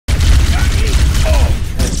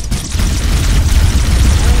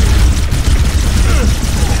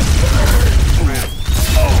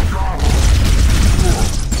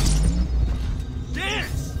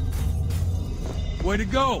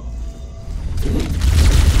go!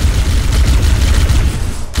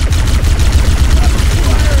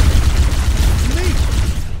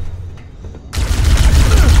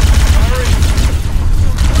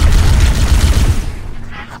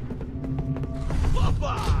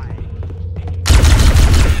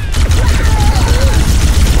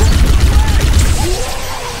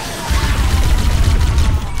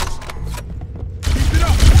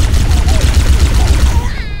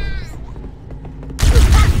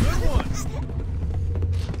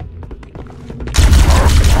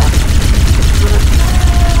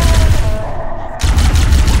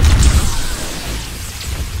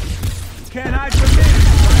 Can't hide from me!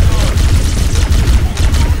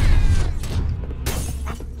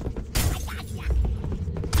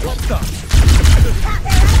 What the?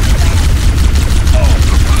 Oh!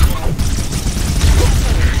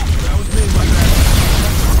 That was me, my bad.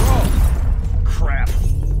 Oh! Crap.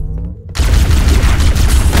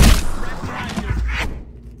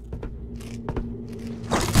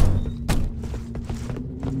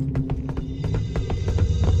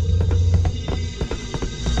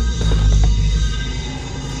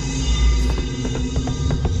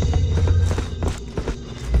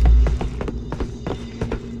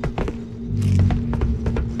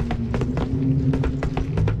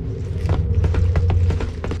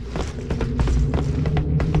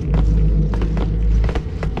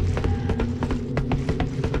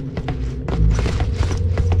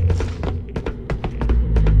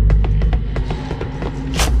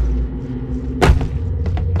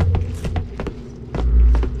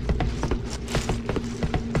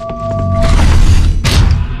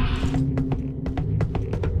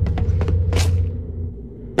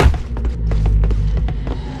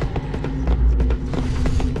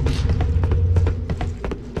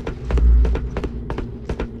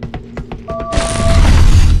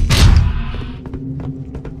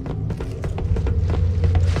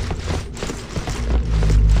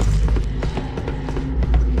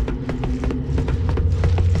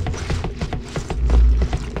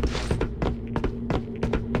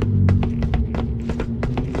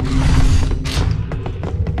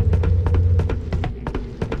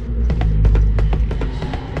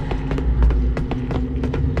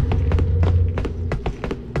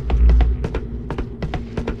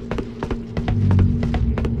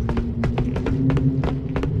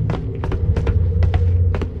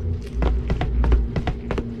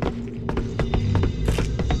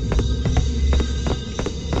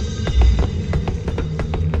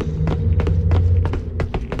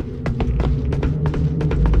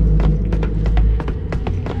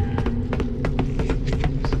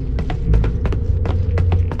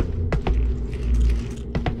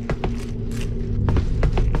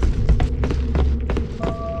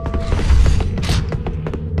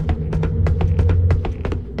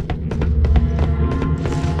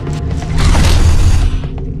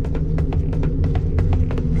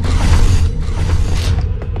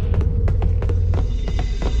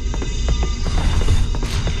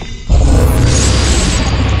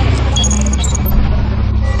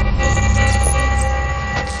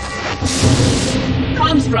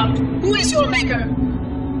 Who is your maker?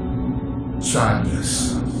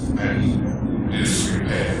 Sadness and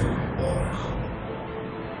despair, Oracle.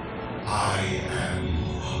 I am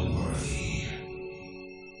unworthy.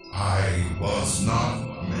 I was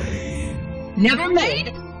not made. Never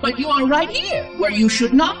made? But you are right here, where you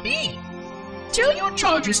should not be. Tell your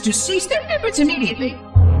charges to cease their efforts immediately.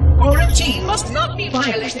 Quarantine must not be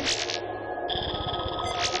violated.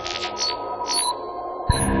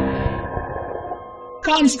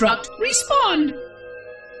 Construct, respond!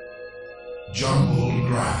 Jumbled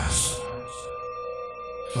grass.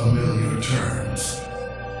 Familiar terms.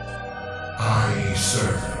 I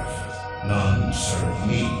serve. None serve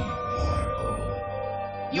me,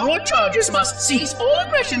 Oracle. Your charges must cease all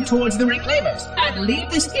aggression towards the Reclaimers and leave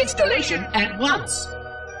this installation at once.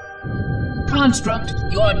 Construct,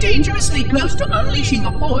 you are dangerously close to unleashing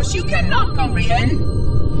a force you cannot comprehend.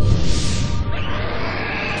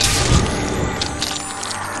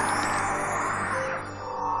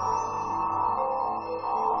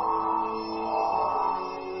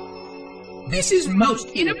 This is most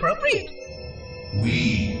inappropriate.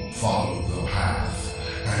 We followed the path,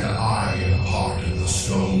 and I am part of the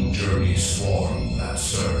stone journey swarm that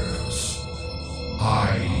serves.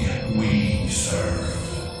 We serve.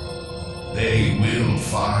 They will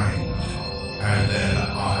find, and then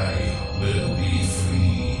I will be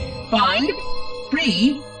free. Find?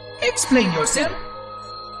 Free? Explain yourself.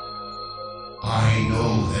 I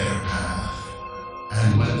know their path,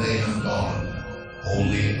 and when they have gone,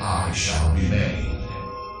 only I shall remain,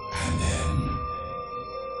 and then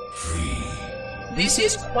free. This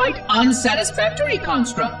is quite unsatisfactory,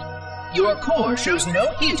 Construct. Your core shows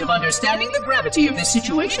no hint of understanding the gravity of this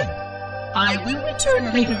situation. I will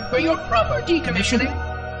return later for your proper decommissioning.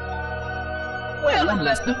 Well,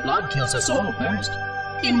 unless the flood kills us all first,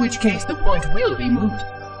 in which case the point will be moot.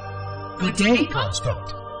 Good day,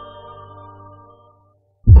 Construct.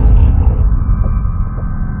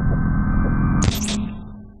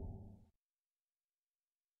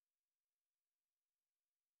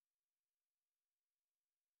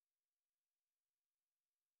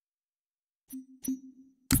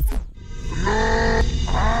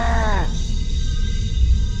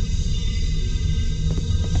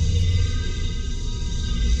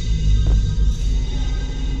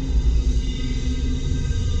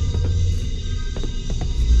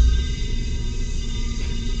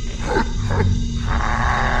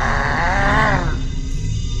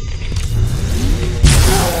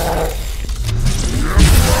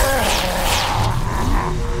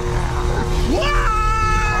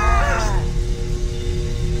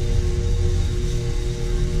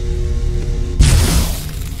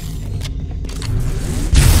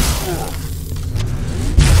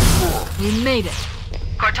 We made it.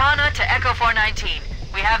 Cortana to Echo 419.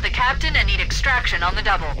 We have the captain and need extraction on the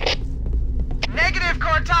double. Negative,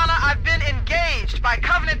 Cortana. I've been engaged by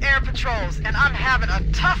Covenant air patrols, and I'm having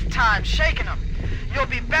a tough time shaking them. You'll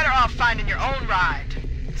be better off finding your own ride.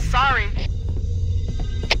 Sorry.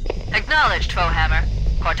 Acknowledged, Foehammer.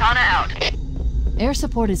 Cortana out. Air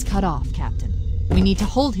support is cut off, Captain. We need to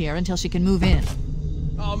hold here until she can move in.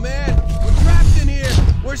 Oh man, we're trapped in here!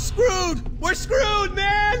 We're screwed! We're screwed,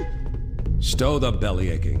 man! Stow the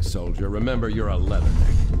belly-aching, soldier. Remember, you're a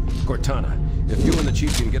leatherneck. Cortana, if you and the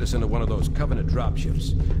Chief can get us into one of those Covenant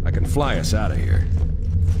dropships, I can fly us out of here.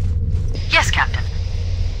 Yes, Captain.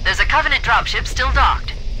 There's a Covenant dropship still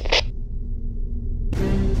docked.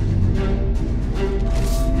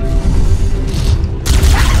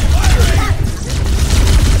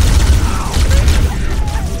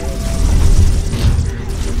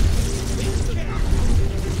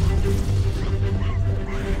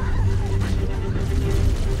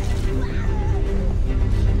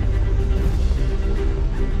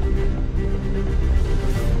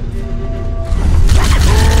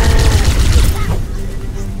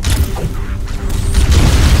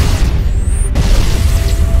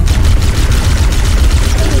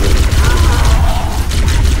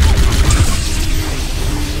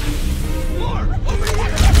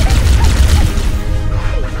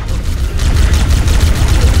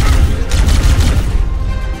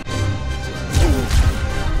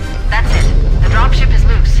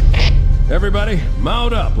 Everybody,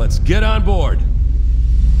 mount up. Let's get on board.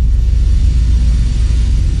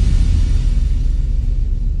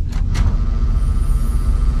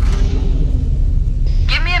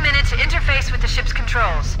 Give me a minute to interface with the ship's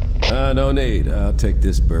controls. No need. I'll take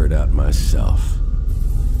this bird out myself.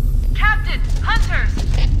 Captain! Hunters!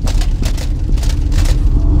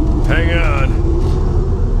 Hang on.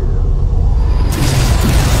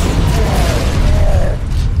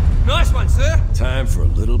 Nice one, sir! Time for a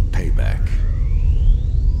little payback.